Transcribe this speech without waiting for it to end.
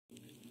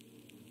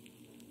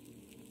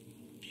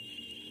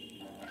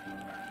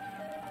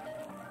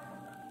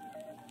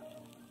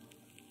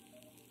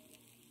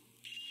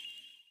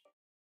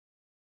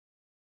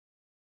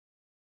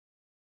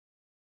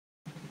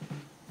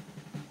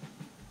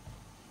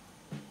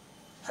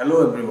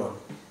Hello everyone,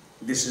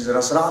 this is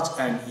Rasraj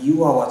and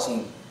you are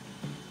watching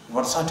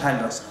Versatile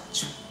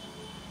Rasraj.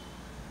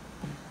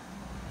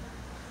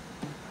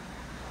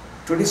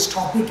 Today's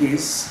topic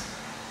is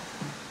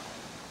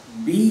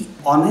be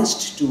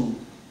honest to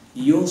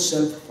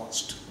yourself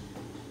first.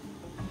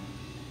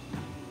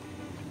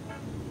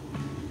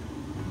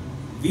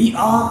 We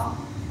are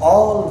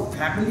all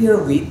familiar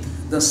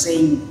with the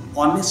saying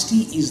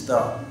honesty is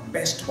the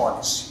best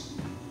policy.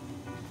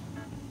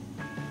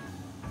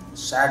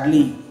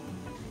 Sadly,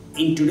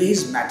 in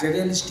today's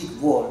materialistic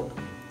world,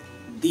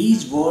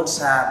 these words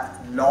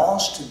have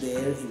lost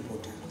their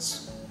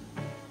importance.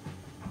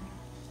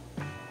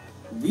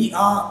 We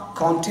are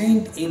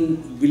content in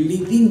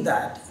believing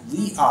that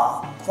we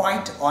are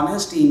quite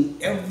honest in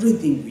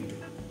everything we do.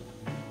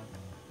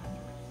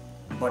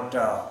 But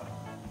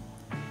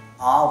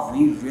are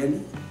we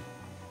really?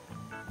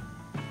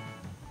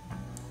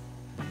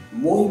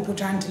 More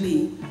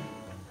importantly,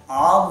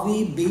 are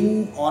we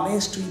being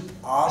honest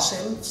with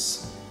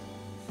ourselves?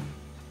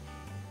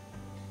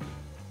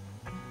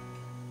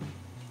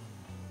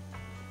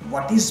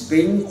 What is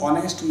being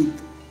honest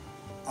with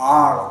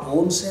our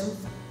own self?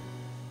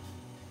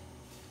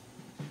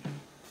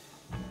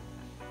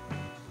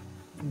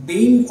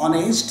 Being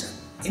honest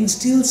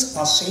instills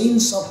a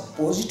sense of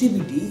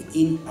positivity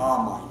in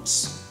our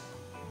minds.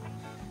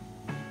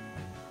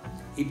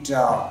 It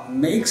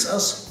makes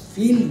us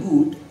feel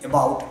good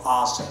about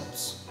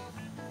ourselves.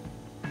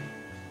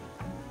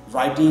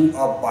 Writing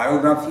a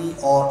biography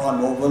or a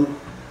novel,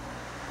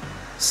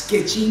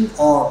 sketching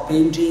or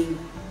painting,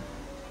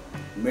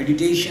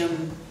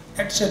 meditation,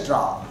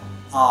 etc.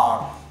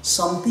 are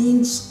some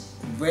things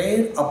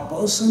where a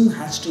person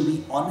has to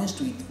be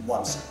honest with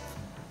oneself.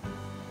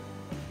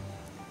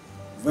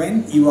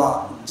 When you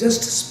are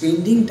just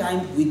spending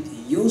time with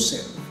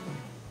yourself,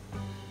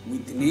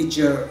 with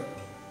nature,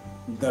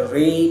 the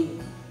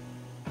rain,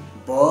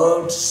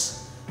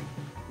 birds,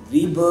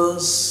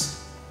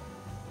 rivers,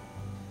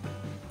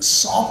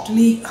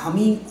 softly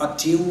humming a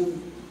tune,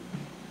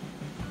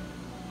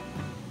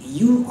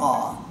 you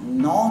are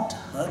not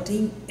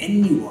hurting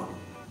anyone,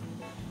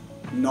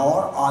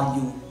 nor are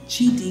you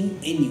cheating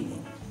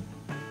anyone.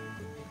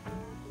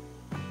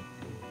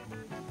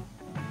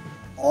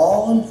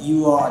 All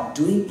you are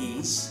doing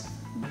is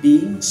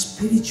being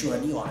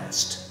spiritually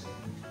honest.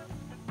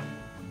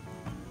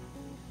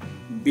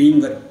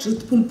 Being a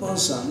truthful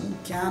person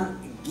can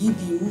give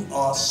you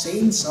a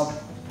sense of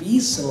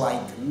peace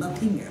like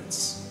nothing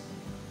else.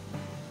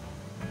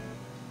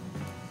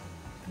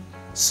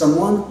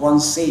 Someone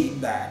once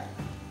said that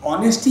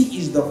honesty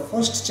is the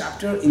first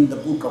chapter in the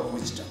book of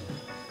wisdom.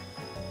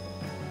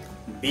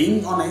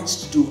 Being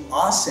honest to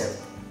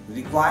ourselves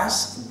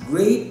requires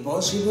great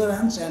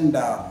perseverance and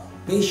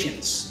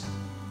patience.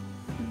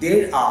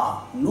 There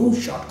are no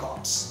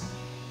shortcuts.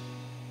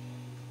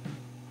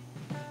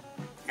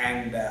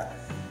 And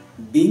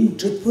being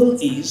truthful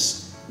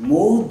is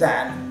more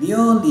than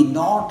merely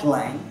not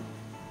lying.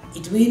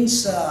 It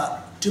means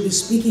to be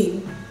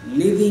speaking,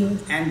 living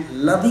and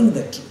loving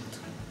the truth.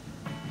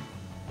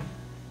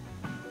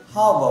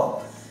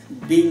 However,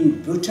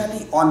 being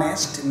brutally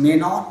honest may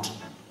not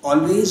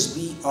always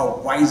be a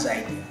wise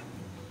idea.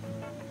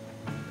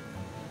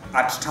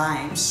 At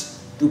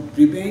times, to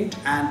prevent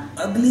an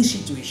ugly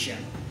situation,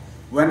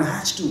 one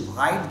has to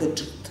hide the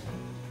truth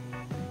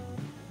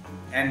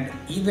and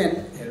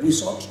even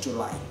resort to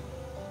lie.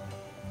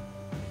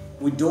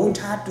 We don't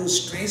have to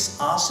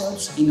stress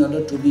ourselves in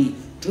order to be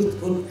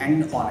truthful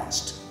and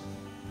honest.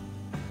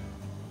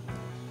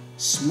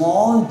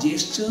 Small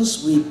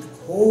gestures with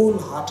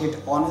wholehearted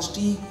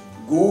honesty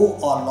go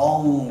a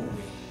long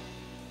way.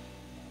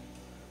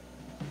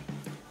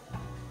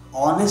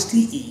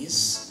 Honesty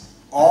is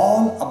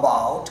all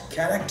about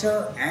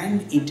character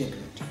and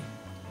integrity.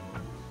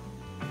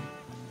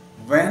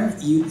 When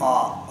you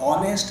are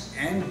honest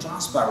and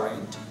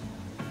transparent,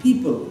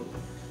 people,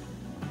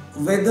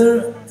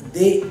 whether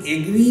they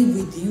agree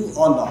with you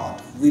or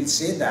not, will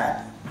say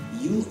that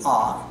you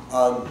are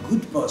a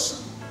good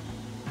person,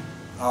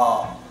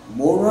 a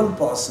moral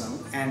person,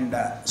 and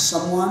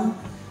someone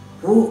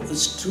who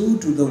is true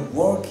to the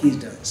work he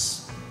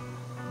does.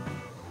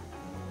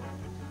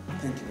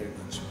 Thank you very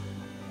much.